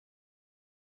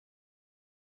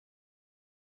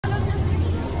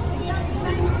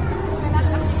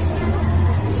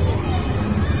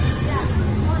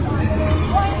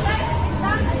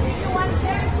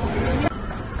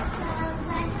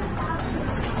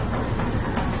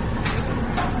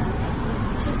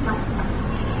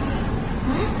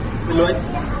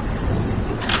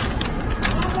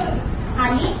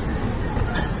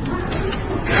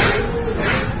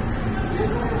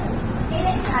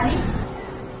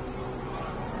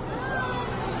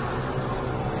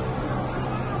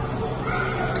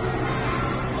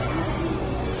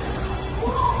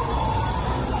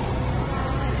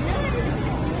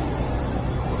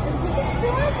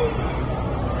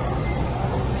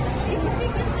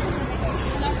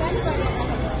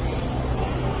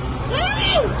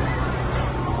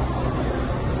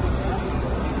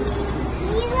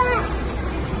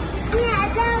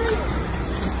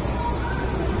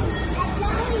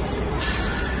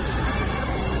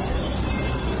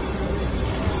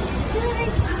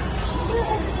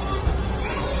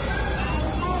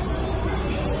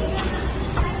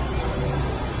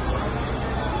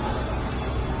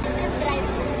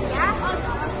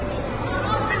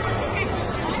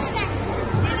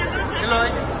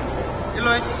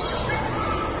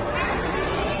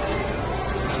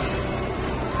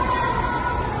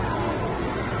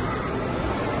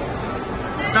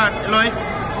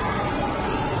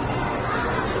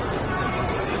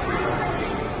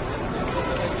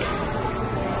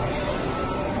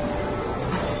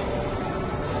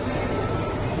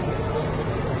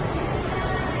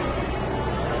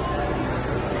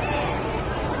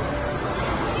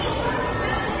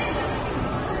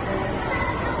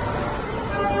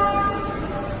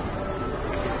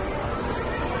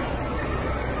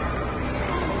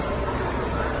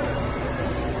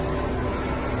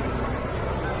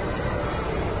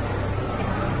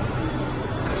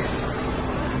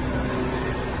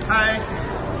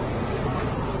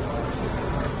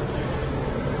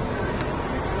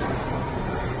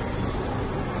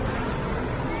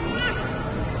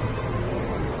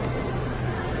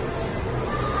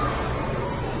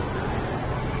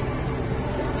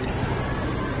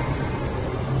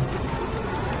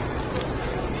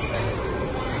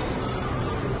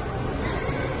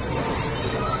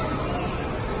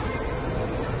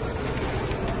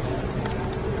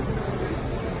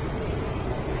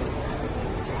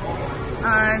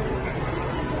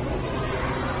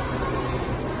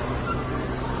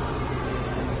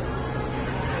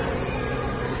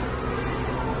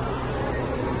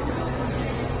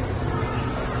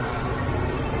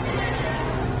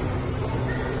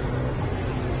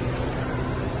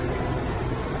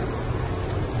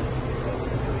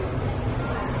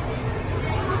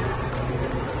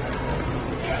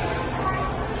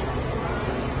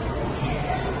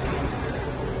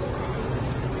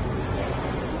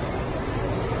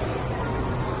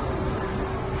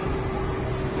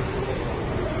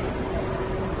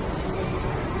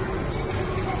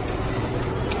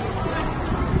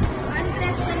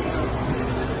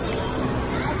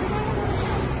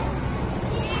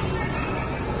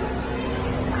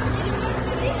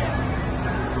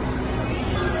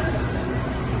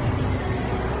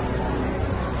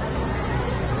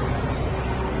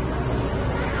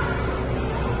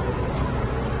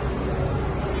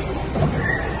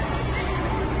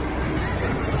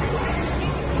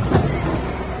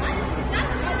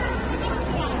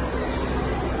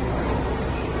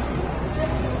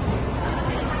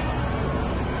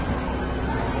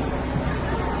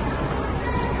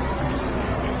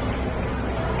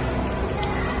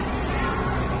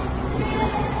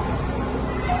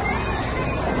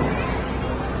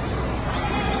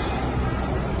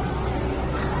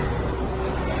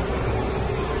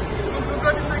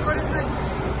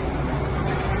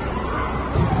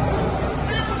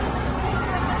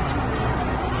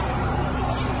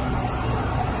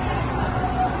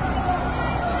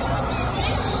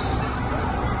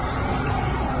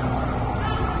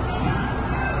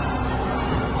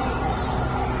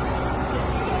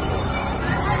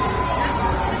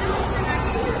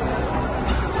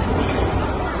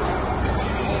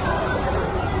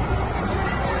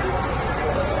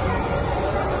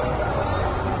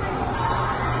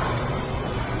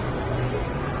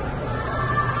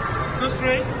Go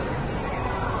straight.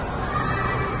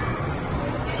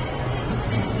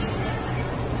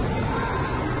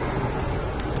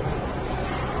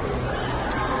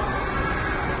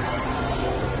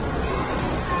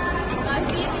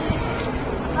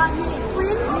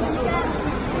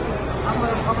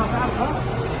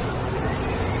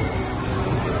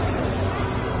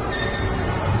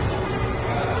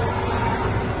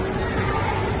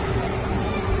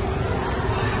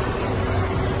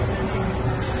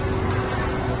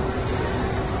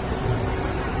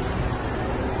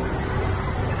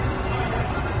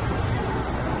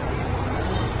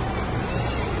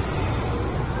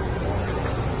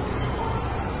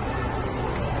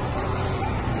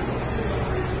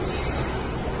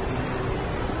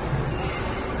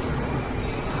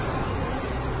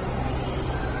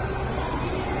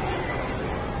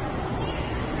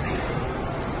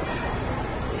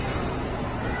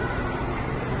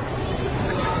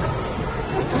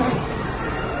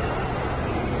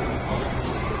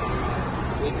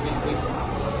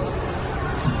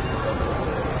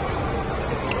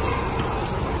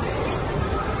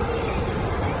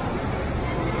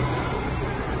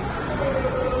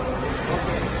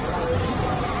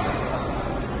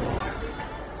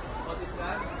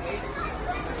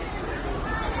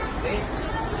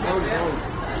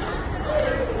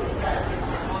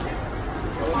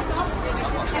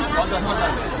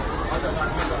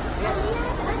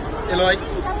 Eloy.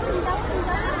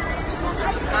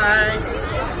 Hi.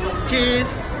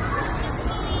 Cheese.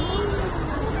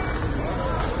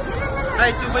 Hi,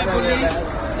 Dubai Police.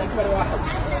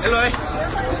 Eloy.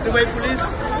 Dubai Police.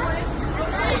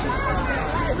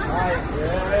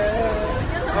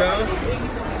 Hello.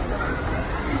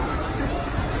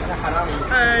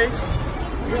 Hi.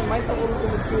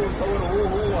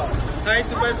 Hi,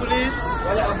 Dubai Police.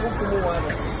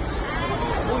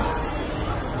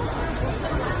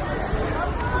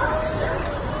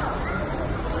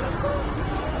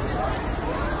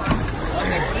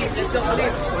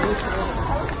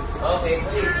 Okay,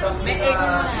 please.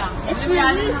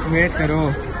 Wait करो.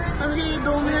 अभी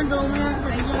 2 minute ना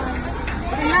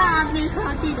आप मेरे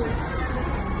साथ ही रहो.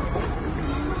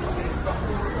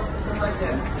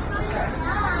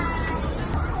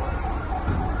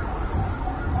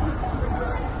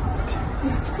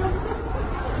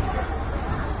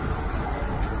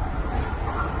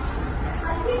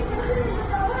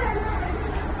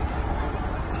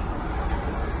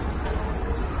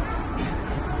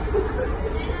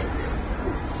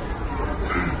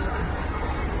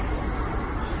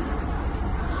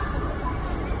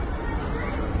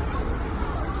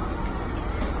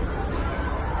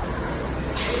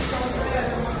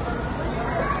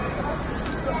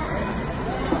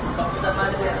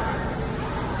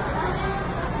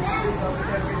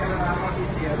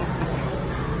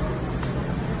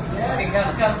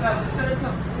 Come. Let's go.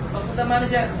 Talk to the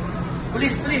manager.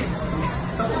 Police.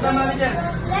 Talk to the manager.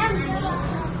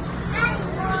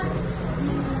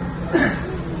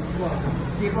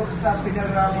 Chief of Staff Pinal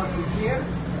Ramos is here.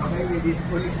 Okay, with these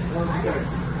police officers.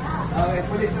 Okay,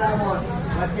 Police Ramos,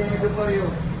 what can I do for you?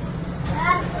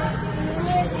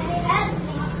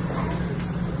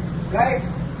 Guys,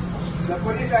 the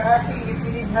police are asking if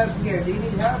you need help here. Do you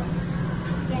need help?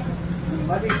 Yes.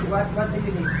 What do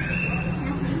you need?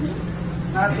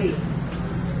 Happy.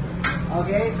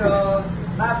 Okay, so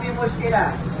happy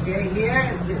mushkila. Okay,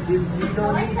 here we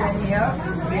don't need any help.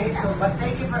 Okay, so but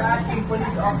thank you for asking,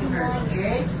 police officers.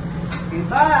 Okay,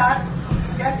 but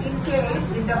just in case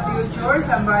in the future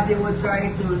somebody would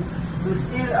try to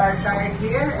steal our tires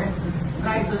here and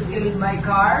try to steal my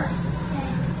car.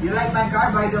 You like my car,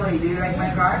 by the way? Do you like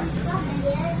my car?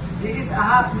 Yes. This is a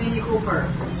half Mini Cooper.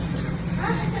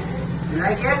 You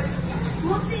like it?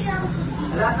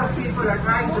 A lot of people are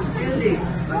trying to steal this,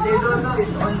 but they don't know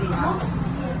it's only half.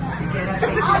 They cannot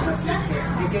take it, but it's here.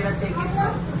 They cannot take it.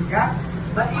 Yeah?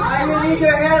 But if I will need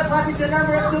your help, what is the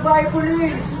number of Dubai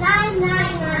Police?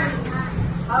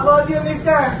 999. How about you,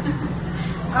 mister?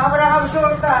 Abraham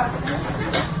Shorta.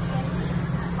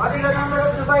 What is the number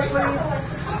of Dubai Police?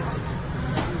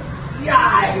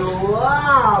 Yeah,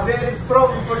 wow, very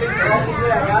strong police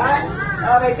officer, right?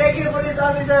 Okay, thank you, police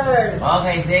officers.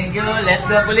 Okay, thank you. Let's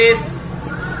go, police.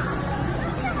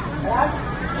 Yes?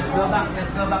 Let's go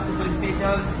back to police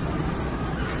station.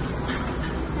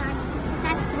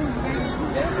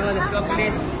 Let's go,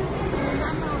 police.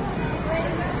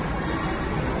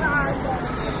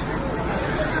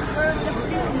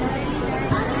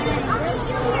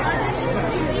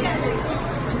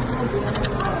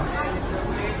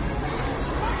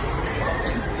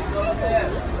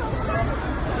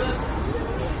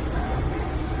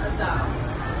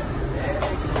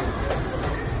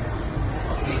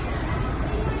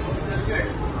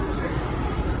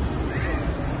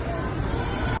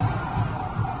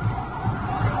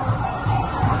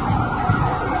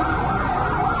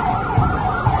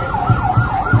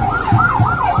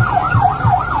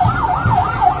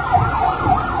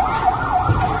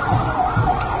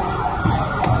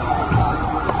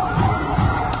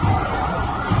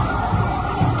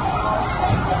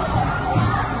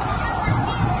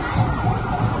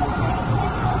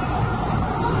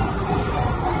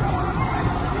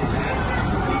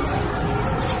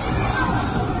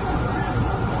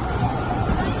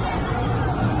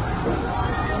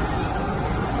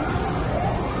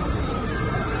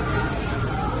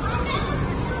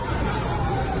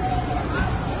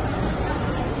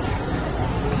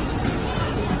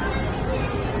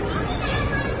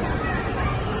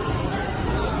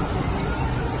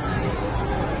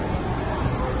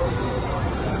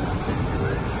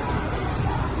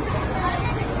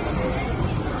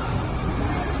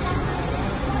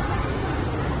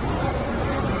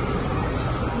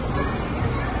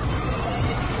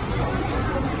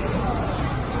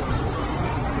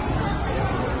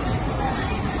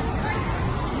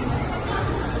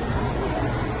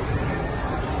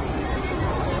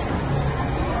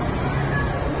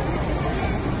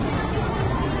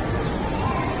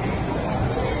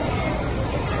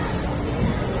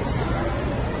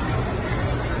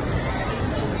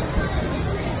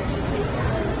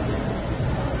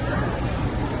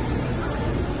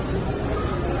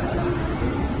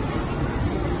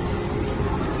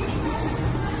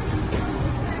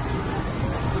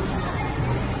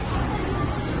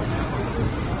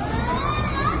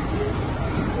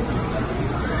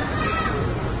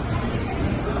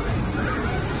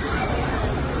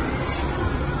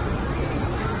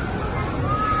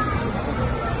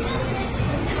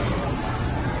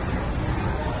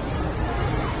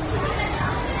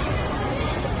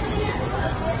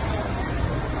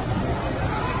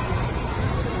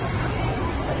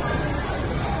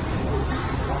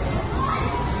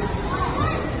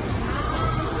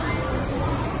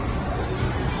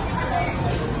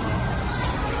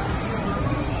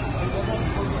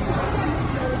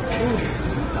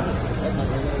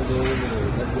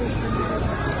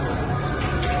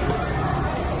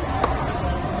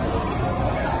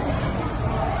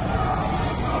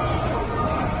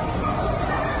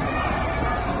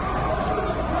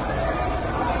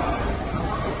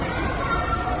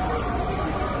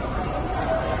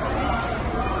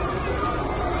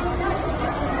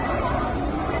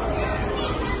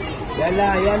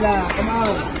 Yalla, come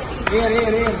on. Here.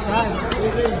 Hand.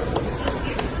 Here.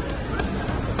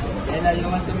 Yalla, you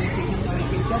want to make pizza? Sorry.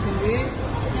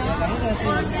 Yalla.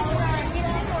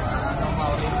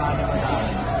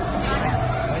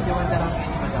 When you want to make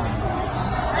pizza, madam?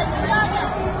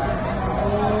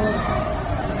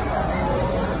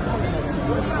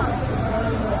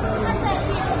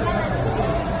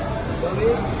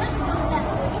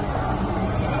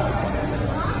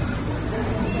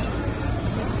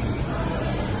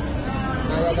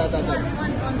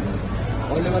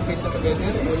 Only one pizza together?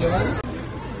 Only one?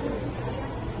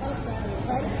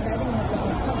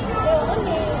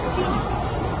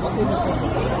 Okay, no problem.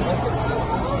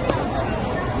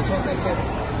 This one I check.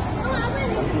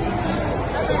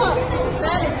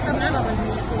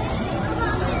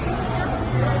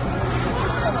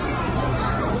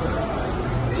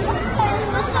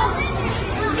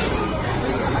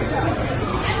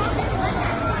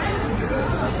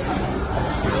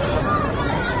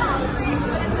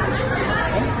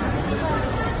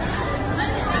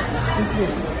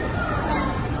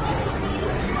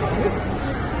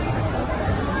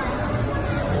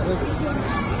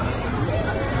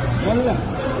 Wallah,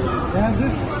 they have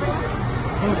this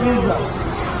for pizza.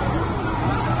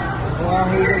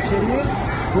 واحد وعشرين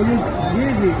ونص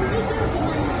جيجي.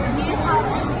 Do you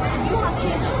have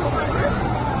change to $200?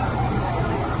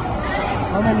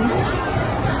 How many?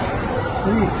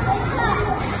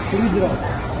 Three drop.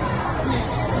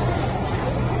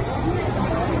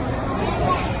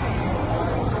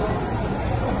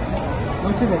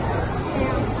 What's it?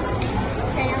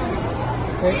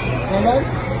 Salad?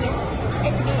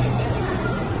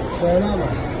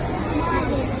 Salad.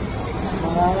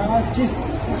 Cheese.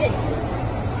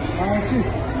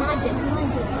 Cheese.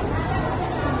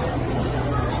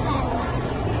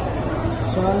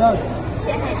 Salad.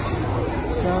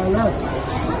 Salad.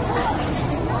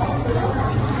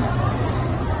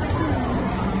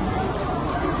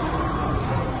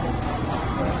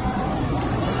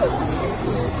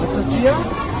 Asasya?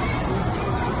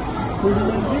 Food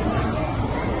allergy?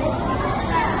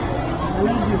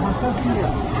 Allergy, Asasya.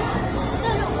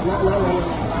 La.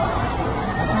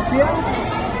 Asasya?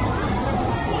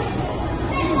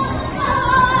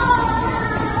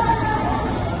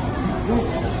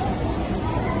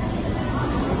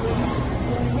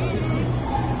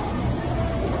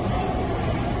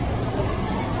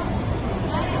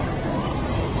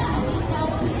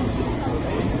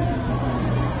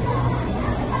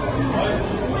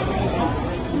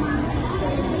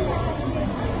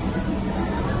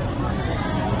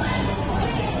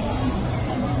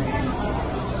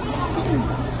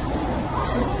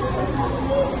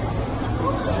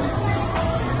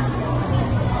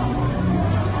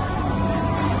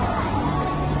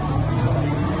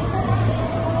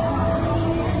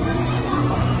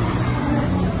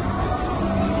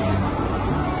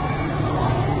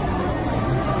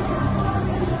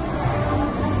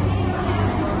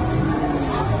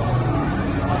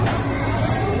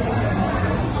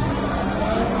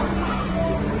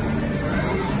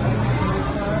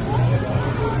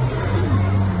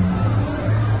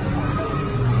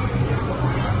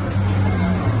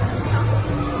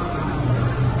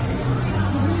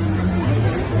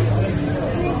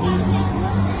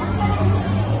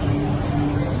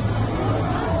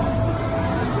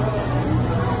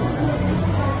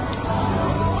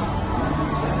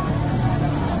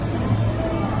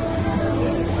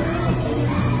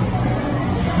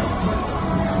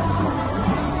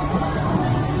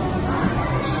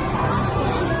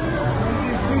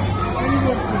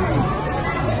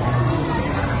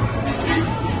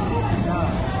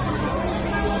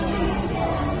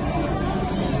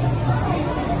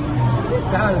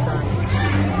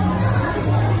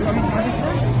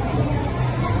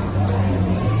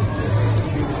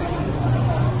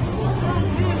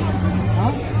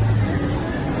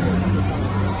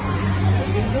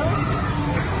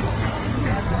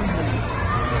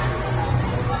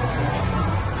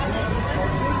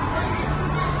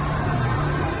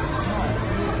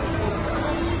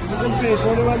 Please,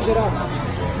 only one dirham.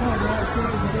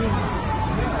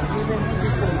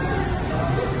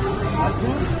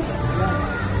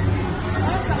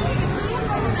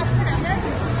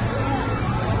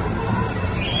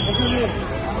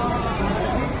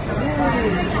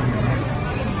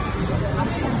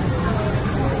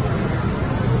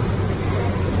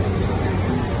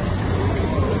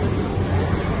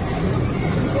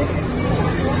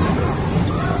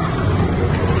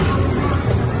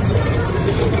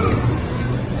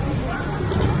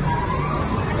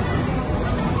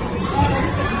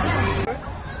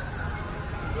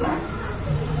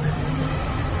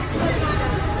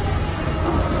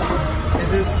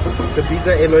 the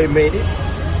pizza. Eloy made it.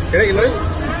 Correct, Eloy?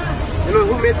 Eloy,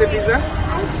 who made the pizza?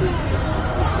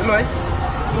 Eloy,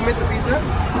 who made the pizza?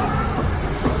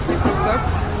 The pizza?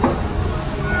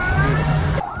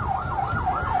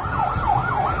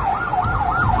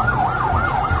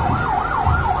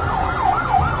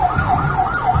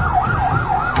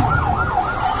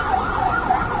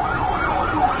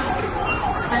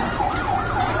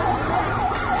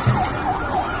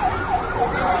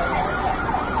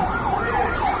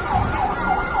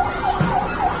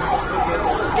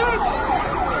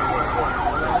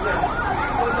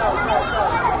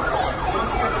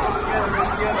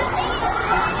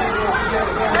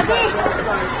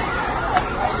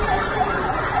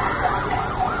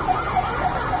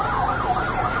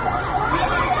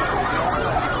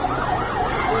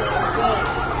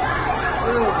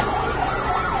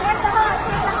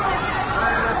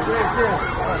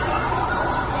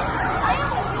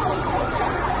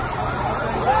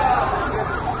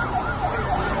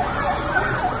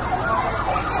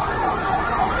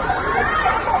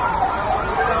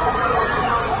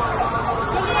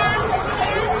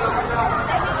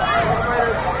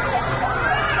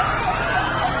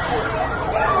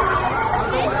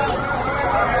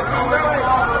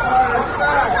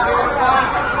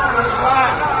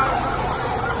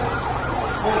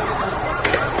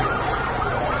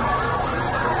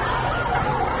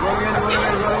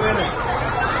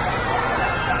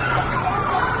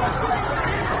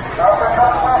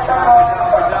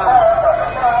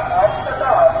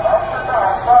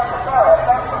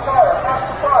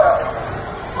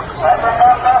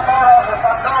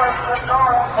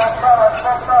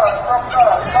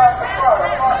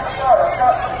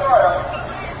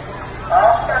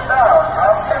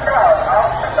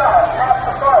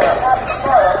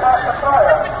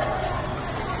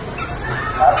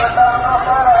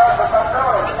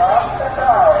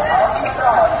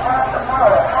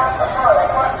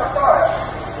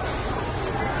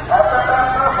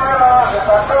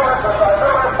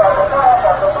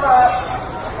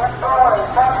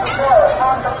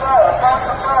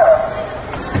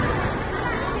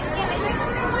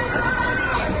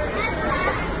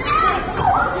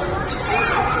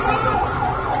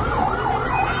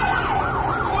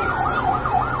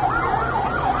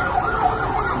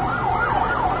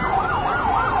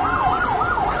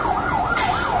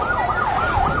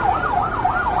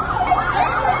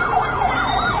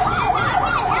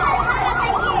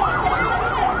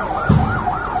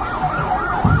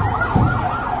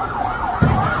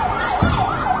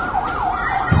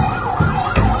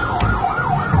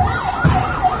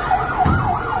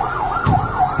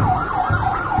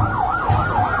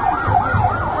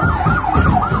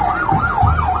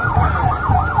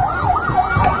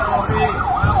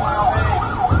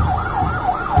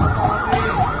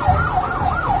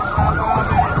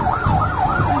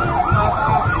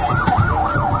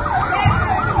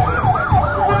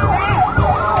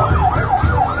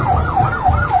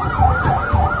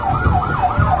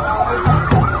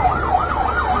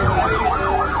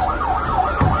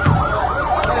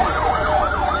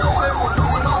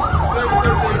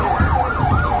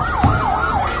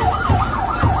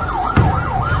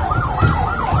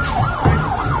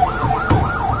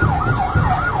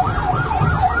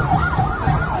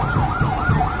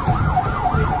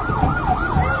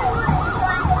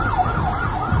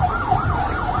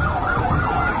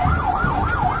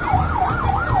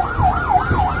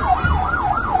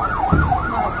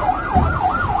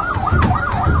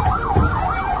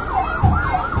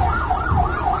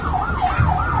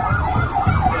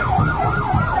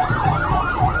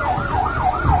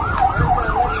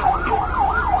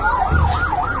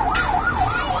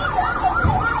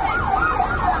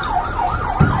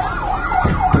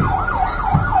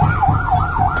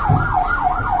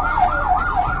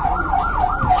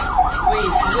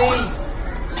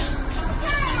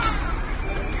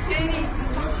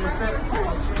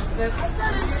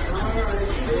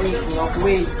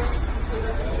 Wait.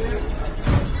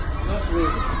 Just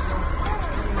wait.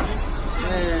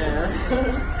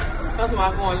 That's my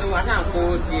phone. Look, I can't go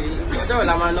with it. Don't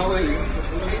let me know it.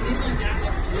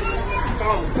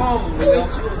 Come, Will.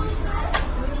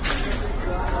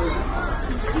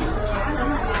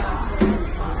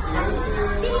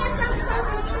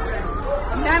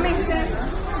 That makes sense.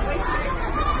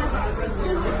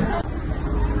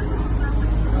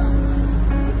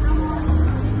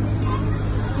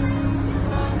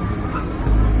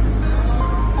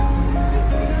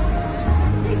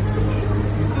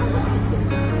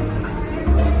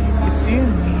 It's in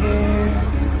the air,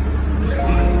 you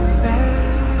feel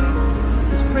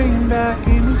that it's bringing back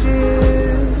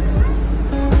images.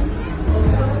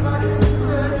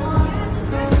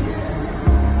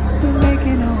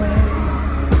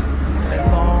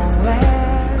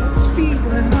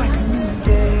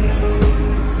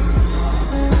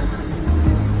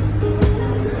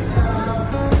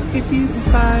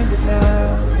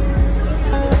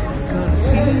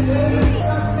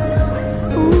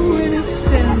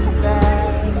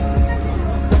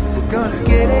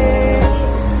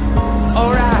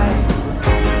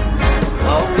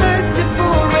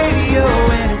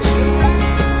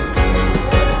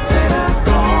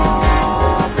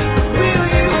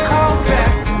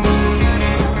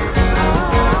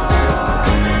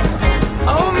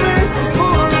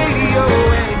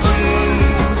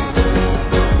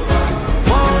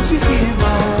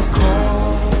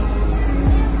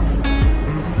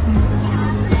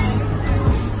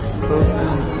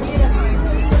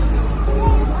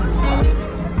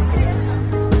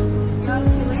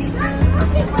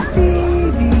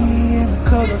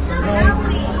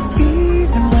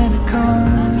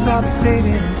 I'll be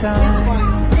fading in time.